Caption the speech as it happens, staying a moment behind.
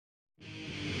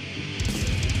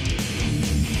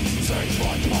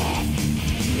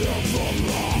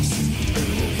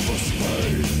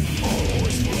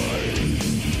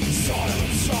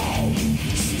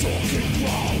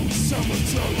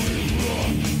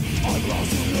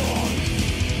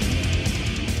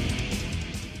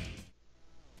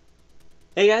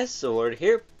Hey guys, so Lord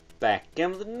here, back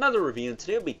again with another review, and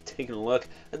today we'll be taking a look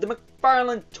at the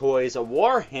McFarlane Toys, a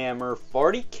Warhammer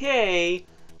 40k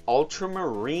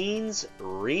Ultramarines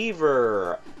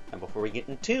Reaver. And before we get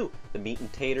into the meat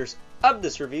and taters of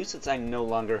this review, since I no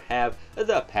longer have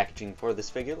the packaging for this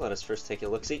figure, let us first take a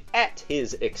look-see at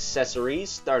his accessories,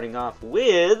 starting off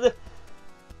with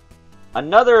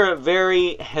another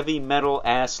very heavy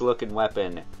metal-ass looking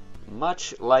weapon.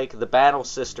 Much like the Battle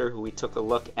Sister, who we took a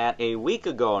look at a week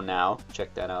ago now.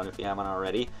 Check that out if you haven't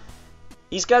already.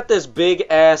 He's got this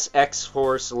big-ass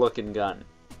X-Force looking gun.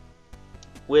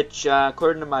 Which,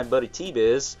 according to my buddy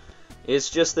T-Biz, is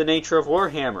just the nature of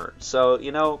Warhammer. So,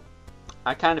 you know,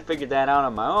 I kind of figured that out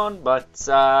on my own, but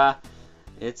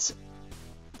it's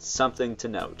something to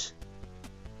note.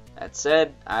 That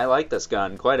said, I like this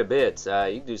gun quite a bit.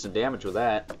 You can do some damage with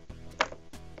that.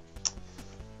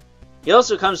 He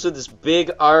also comes with this big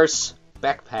arse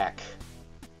backpack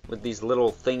with these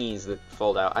little thingies that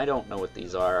fold out. I don't know what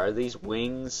these are. Are these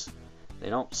wings?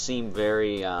 They don't seem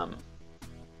very,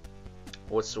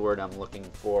 what's the word I'm looking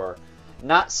for?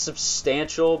 Not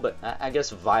substantial, but I guess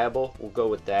viable. We'll go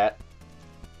with that.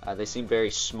 They seem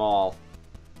very small.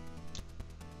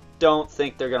 Don't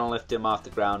think they're going to lift him off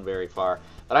the ground very far.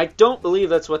 But I don't believe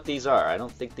that's what these are. I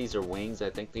don't think these are wings. I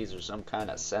think these are some kind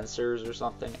of sensors or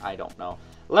something. I don't know.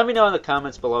 Let me know in the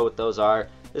comments below what those are.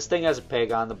 This thing has a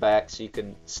peg on the back, so you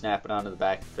can snap it onto the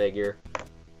back of the figure.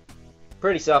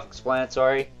 Pretty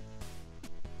self-explanatory.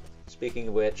 Speaking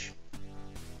of which,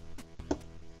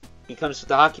 he comes with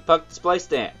the hockey puck display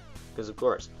stand, because of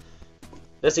course.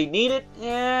 Does he need it?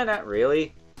 Eh, not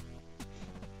really.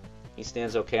 He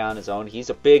stands okay on his own. He's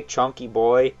a big, chunky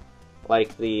boy,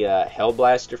 like the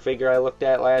Hellblaster figure I looked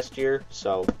at last year,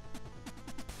 so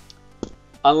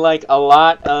unlike a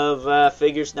lot of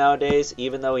figures nowadays,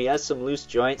 even though he has some loose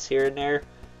joints here and there,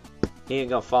 he ain't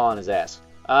gonna fall on his ass.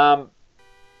 Other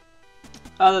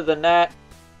than that,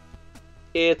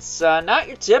 it's not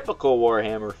your typical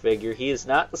Warhammer figure. He is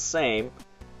not the same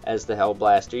as the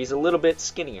Hellblaster. He's a little bit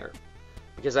skinnier,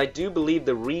 because I do believe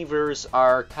the Reavers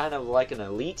are kind of like an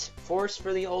elite force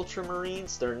for the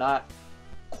Ultramarines. They're not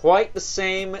quite the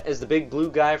same as the big blue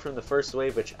guy from the first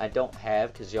wave, which I don't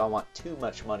have because y'all want too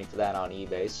much money for that on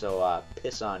eBay, so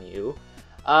piss on you.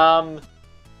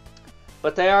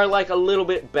 But they are like a little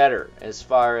bit better as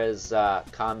far as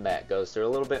combat goes. They're a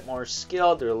little bit more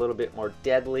skilled, they're a little bit more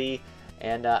deadly,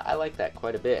 and I like that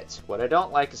quite a bit. What I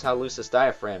don't like is how loose this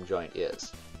diaphragm joint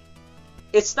is.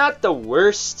 It's not the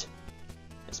worst,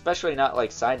 especially not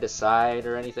like side to side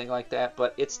or anything like that,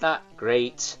 but it's not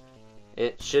great.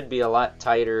 It should be a lot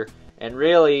tighter, and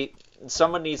really,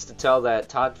 someone needs to tell that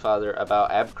Toddfather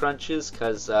about ab crunches,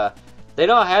 because they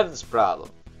don't have this problem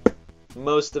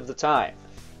most of the time.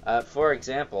 For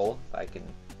example, if I can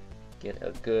get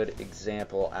a good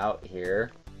example out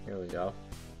here, here we go.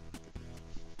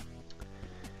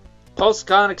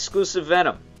 PulseCon exclusive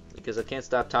Venom, because I can't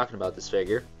stop talking about this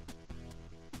figure.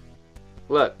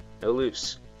 Look, no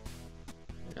loose.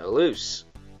 No loose.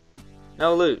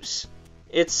 No loose.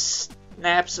 It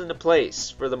snaps into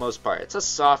place for the most part. It's a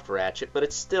soft ratchet, but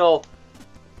it still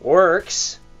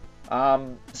works.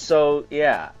 So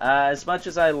yeah, as much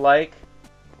as I like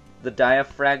the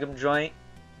diaphragm joint,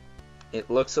 it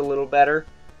looks a little better.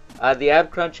 The ab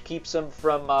crunch keeps them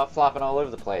from flopping all over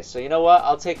the place. So you know what?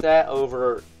 I'll take that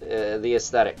over the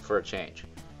aesthetic for a change.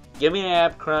 Give me an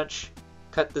ab crunch.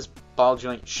 Cut this ball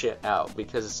joint shit out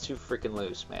because it's too freaking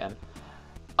loose, man.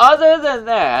 Other than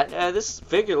that, this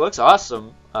figure looks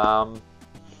awesome.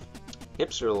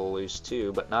 Hips are a little loose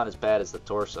too, but not as bad as the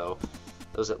torso.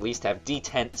 Those at least have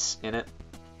detents in it.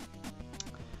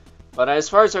 But as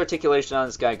far as articulation on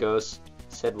this guy goes,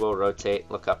 his head will rotate,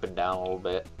 look up and down a little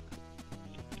bit.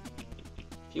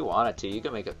 If you wanted to, you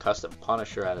can make a custom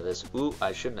Punisher out of this. Ooh,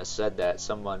 I shouldn't have said that.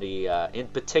 Somebody in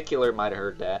particular might have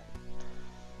heard that.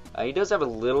 He does have a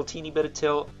little teeny bit of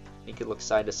tilt. He could look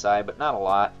side to side, but not a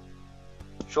lot.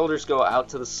 Shoulders go out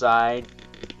to the side.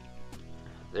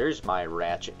 There's my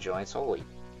ratchet joints. Holy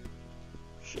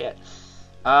shit.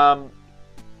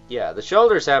 Yeah, the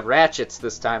shoulders have ratchets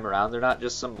this time around. They're not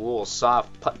just some little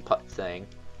soft putt-putt thing.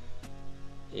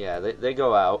 Yeah, they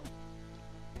go out.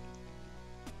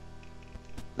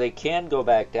 They can go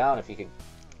back down if you can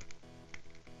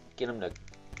get them to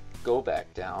go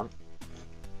back down.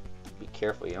 Be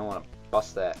careful, you don't want to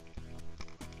bust that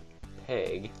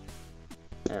peg.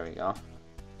 There we go.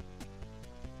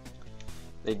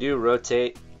 They do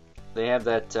rotate. They have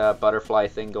that butterfly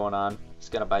thing going on. It's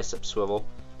got a bicep swivel.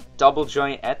 Double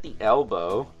joint at the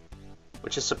elbow,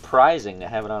 which is surprising to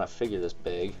have it on a figure this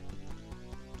big.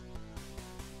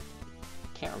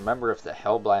 can't remember if the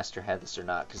Hellblaster had this or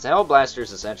not, because the Hellblaster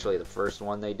is essentially the first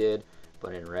one they did,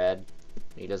 but in red.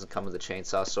 He doesn't come with a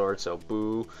chainsaw sword, so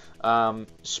boo.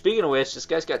 Speaking of which, this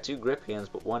guy's got 2 grip hands,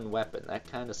 but 1 weapon. That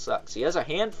kind of sucks. He has a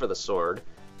hand for the sword,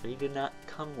 but he did not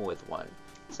come with one.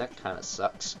 So that kind of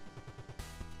sucks.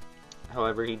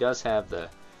 However, he does have the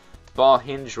ball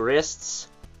hinge wrists.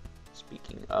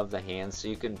 Speaking of the hands, so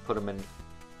you can put them in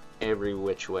every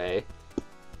which way.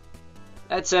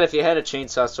 That said, if you had a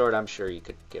chainsaw sword, I'm sure you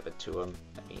could give it to him.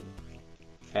 I mean,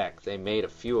 heck, they made a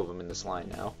few of them in this line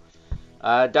now.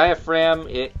 Diaphragm,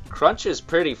 it crunches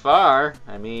pretty far.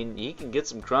 I mean, you can get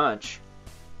some crunch.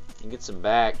 You can get some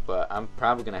back, but I'm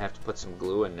probably going to have to put some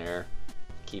glue in there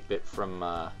to keep it from,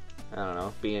 I don't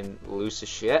know, being loose as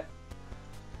shit.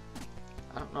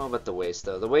 I don't know about the waist,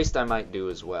 though. The waist I might do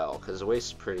as well, because the waist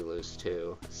is pretty loose,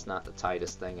 too. It's not the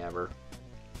tightest thing ever.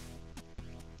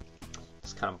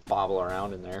 Just kind of bobble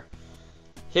around in there.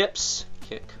 Hips,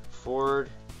 kick forward,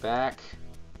 back,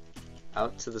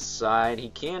 out to the side. He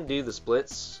can do the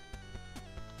splits,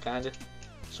 kind of,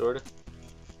 sort of.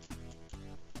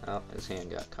 Oh, his hand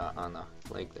got caught on the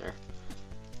leg there.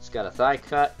 He's got a thigh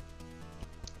cut.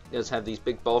 He does have these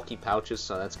big bulky pouches,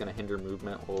 so that's going to hinder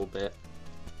movement a little bit.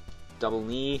 Double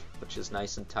knee, which is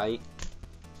nice and tight.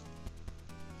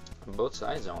 On both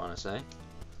sides, I want to say.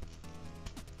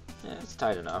 Yeah, it's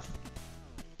tight enough.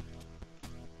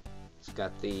 He's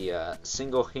got the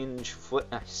single hinge foot.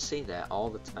 I say that all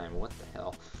the time. What the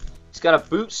hell? He's got a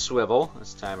boot swivel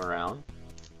this time around,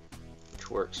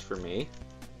 which works for me.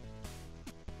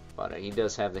 But he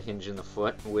does have the hinge in the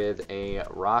foot with a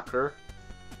rocker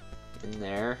in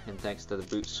there, and thanks to the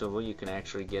boot swivel, you can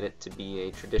actually get it to be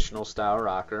a traditional style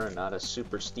rocker and not a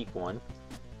super steep one.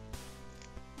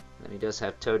 And he does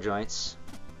have toe joints,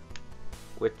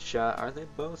 which are they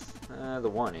both? The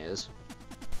one is.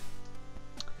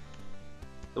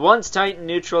 The one's tight and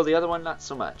neutral, the other one not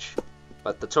so much.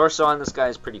 But the torso on this guy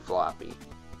is pretty floppy,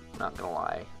 not gonna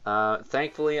lie.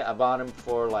 Thankfully, I bought him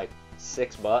for like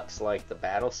 $6 like the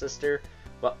Battle Sister.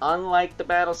 But unlike the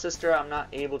Battle Sister, I'm not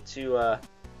able to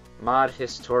mod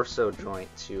his torso joint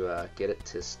to get it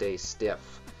to stay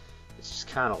stiff. It's just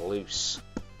kind of loose.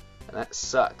 And that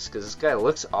sucks, because this guy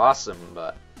looks awesome,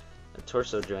 but the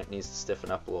torso joint needs to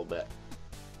stiffen up a little bit.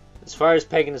 As far as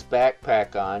pegging his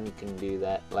backpack on, you can do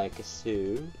that like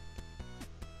so.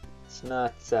 It's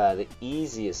not the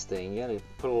easiest thing. You gotta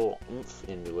put a little oomph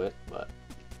into it, but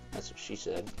that's what she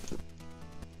said.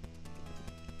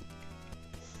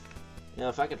 You know,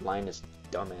 if I could line this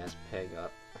dumbass peg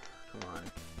up. Come on.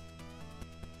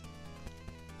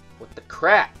 What the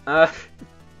crap?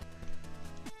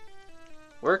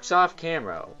 Works off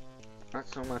camera. Not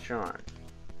so much on.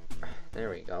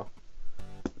 There we go.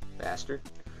 Bastard.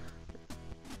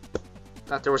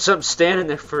 Thought there was something standing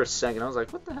there for a second. I was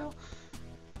like, what the hell?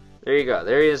 There you go.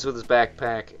 There he is with his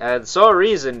backpack. The sole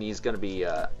reason he's going to be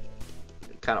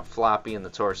kind of floppy in the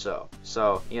torso.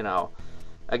 So, you know,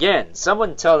 again,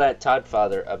 someone tell that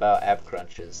Toddfather about ab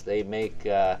crunches. They make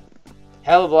a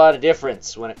hell of a lot of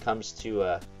difference when it comes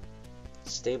to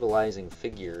stabilizing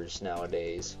figures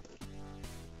nowadays.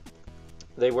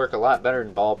 They work a lot better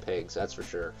than ball pegs, that's for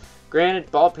sure.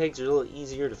 Granted, ball pegs are a little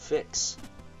easier to fix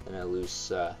than a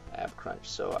loose ab crunch,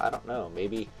 so I don't know.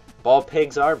 Maybe ball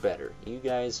pegs are better. You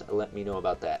guys let me know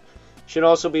about that. Should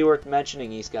also be worth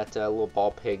mentioning he's got little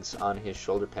ball pegs on his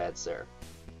shoulder pads there.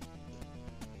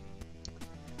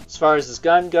 As far as his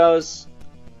gun goes,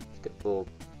 he's got the little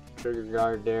trigger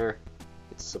guard there.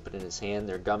 You can slip it in his hand.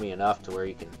 They're gummy enough to where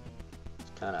you can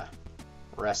kind of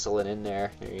wrestle it in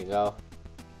there. There you go.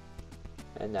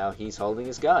 And now he's holding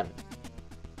his gun.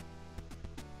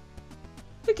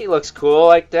 I think he looks cool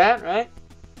like that, right?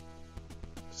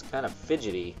 It's kind of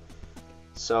fidgety.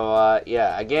 So,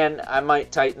 yeah, again, I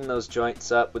might tighten those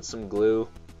joints up with some glue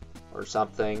or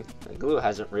something. The glue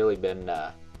hasn't really been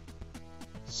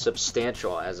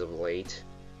substantial as of late.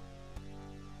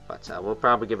 But we'll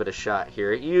probably give it a shot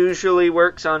here. It usually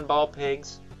works on ball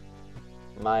pegs.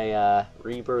 My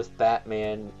Rebirth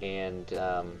Batman and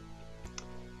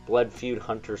Blood Feud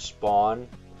Hunter Spawn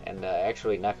and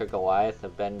actually NECA Goliath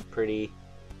have been pretty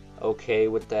okay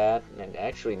with that, and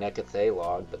actually NECA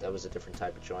Thalog, but that was a different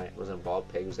type of joint. It wasn't a ball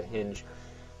peg, it was a hinge.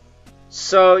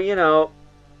 So, you know,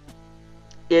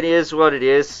 it is what it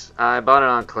is. I bought it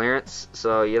on clearance,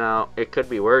 so, you know, it could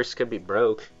be worse, could be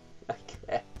broke, I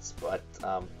guess, but,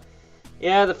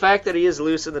 yeah, the fact that he is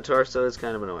loose in the torso is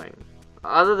kind of annoying.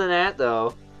 Other than that,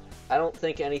 though, I don't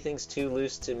think anything's too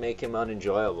loose to make him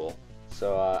unenjoyable.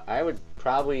 So, I would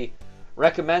probably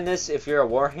recommend this if you're a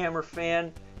Warhammer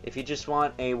fan. If you just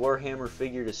want a Warhammer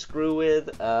figure to screw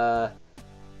with,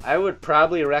 I would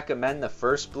probably recommend the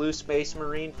first Blue Space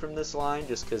Marine from this line,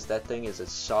 just because that thing is a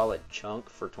solid chunk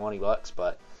for 20 bucks,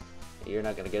 but you're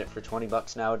not going to get it for 20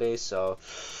 bucks nowadays, so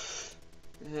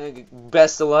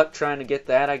best of luck trying to get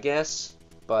that, I guess.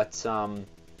 But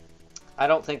I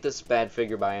don't think this is a bad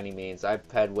figure by any means. I've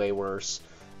had way worse.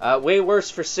 Way worse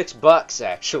for $6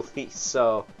 actually,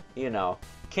 so, you know,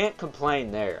 can't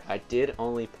complain there. I did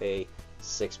only pay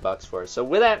 $6 for it. So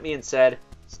with that being said,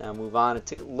 let's now move on and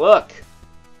take a look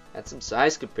at some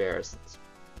size comparisons.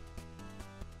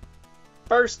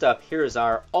 First up, here is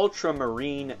our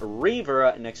Ultramarine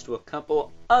Reicer next to a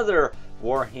couple other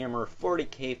Warhammer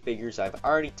 40k figures I've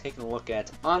already taken a look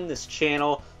at on this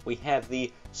channel. We have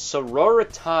the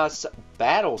Sororitas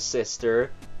Battle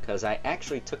Sister, because I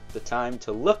actually took the time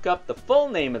to look up the full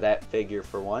name of that figure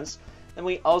for once. And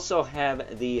we also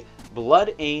have the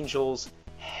Blood Angels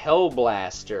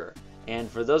Hellblaster. And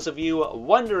for those of you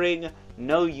wondering,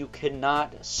 no, you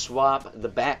cannot swap the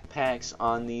backpacks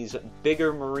on these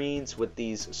bigger Marines with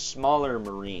these smaller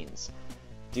Marines.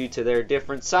 Due to their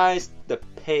different size, the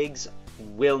pegs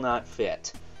will not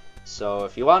fit. So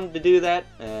if you wanted to do that,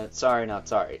 sorry, not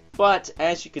sorry. But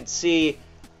as you can see,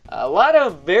 a lot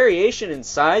of variation in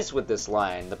size with this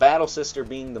line. The Battle Sister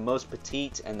being the most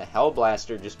petite, and the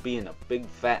Hellblaster just being a big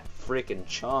fat freaking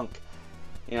chunk.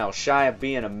 You know, shy of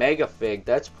being a mega fig.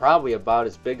 That's probably about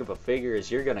as big of a figure as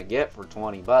you're gonna get for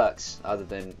 20 bucks, other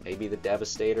than maybe the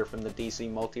Devastator from the DC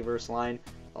Multiverse line.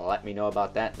 Let me know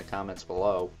about that in the comments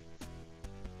below.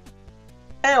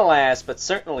 And last but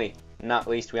certainly not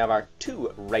least, we have our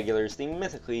two regulars, the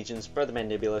Mythic Legions, Brother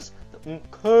Mandibulus,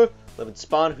 the Living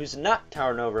Spawn, who's not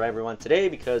towering over everyone today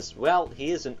because, well,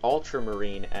 he is an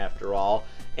Ultramarine after all.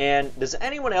 And does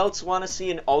anyone else want to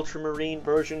see an Ultramarine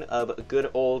version of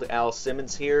good old Al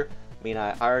Simmons here? I mean,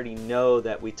 I already know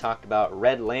that we talked about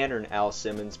Red Lantern Al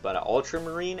Simmons, but an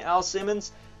Ultramarine Al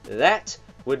Simmons, that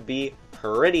would be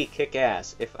pretty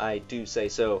kick-ass, if I do say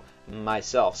so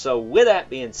myself. So with that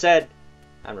being said,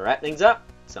 time to wrap things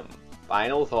up. Some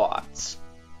final thoughts.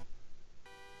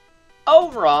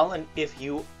 Overall, and if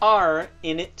you are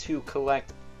in it to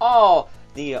collect all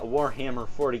the Warhammer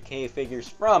 40k figures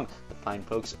from the fine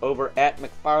folks over at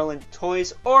McFarlane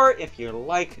Toys, or if you're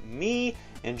like me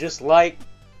and just like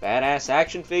badass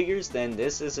action figures, then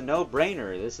this is a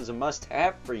no-brainer. This is a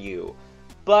must-have for you.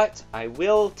 But I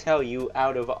will tell you,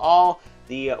 out of all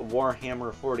the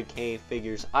Warhammer 40k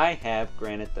figures I have,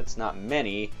 granted that's not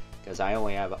many, because I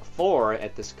only have 4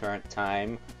 at this current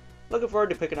time. Looking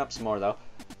forward to picking up some more though.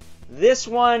 This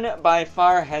one by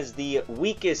far has the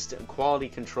weakest quality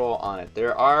control on it.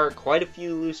 There are quite a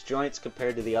few loose joints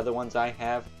compared to the other ones I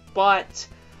have, but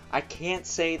I can't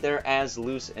say they're as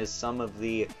loose as some of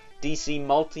the DC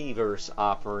Multiverse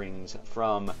offerings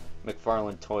from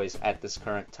McFarlane Toys at this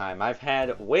current time. I've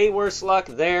had way worse luck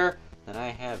there than I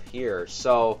have here.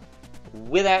 So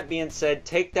with that being said,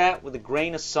 take that with a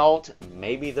grain of salt.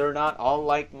 Maybe they're not all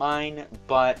like mine,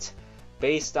 but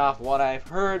based off what I've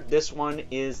heard, this one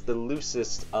is the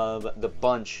loosest of the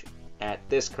bunch at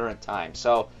this current time.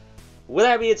 So with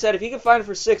that being said, if you can find it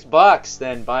for $6,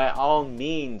 then by all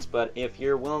means. But if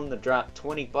you're willing to drop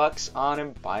 20 bucks on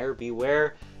him, buyer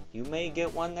beware. You may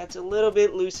get one that's a little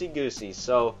bit loosey-goosey.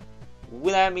 So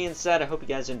with that being said, I hope you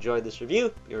guys enjoyed this review.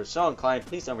 If you're so inclined,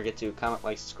 please don't forget to comment,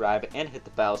 like, subscribe, and hit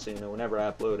the bell so you know whenever I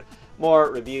upload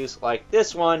more reviews like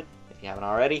this one. If you haven't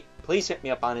already, please hit me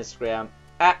up on Instagram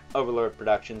at Overlord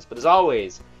Productions. But as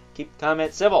always, keep the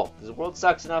comments civil, because the world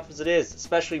sucks enough as it is,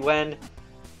 especially when,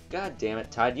 god damn it,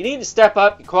 Todd, you need to step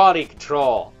up your quality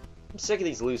control. I'm sick of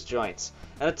these loose joints.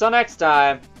 And until next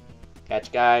time, catch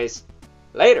you guys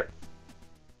later.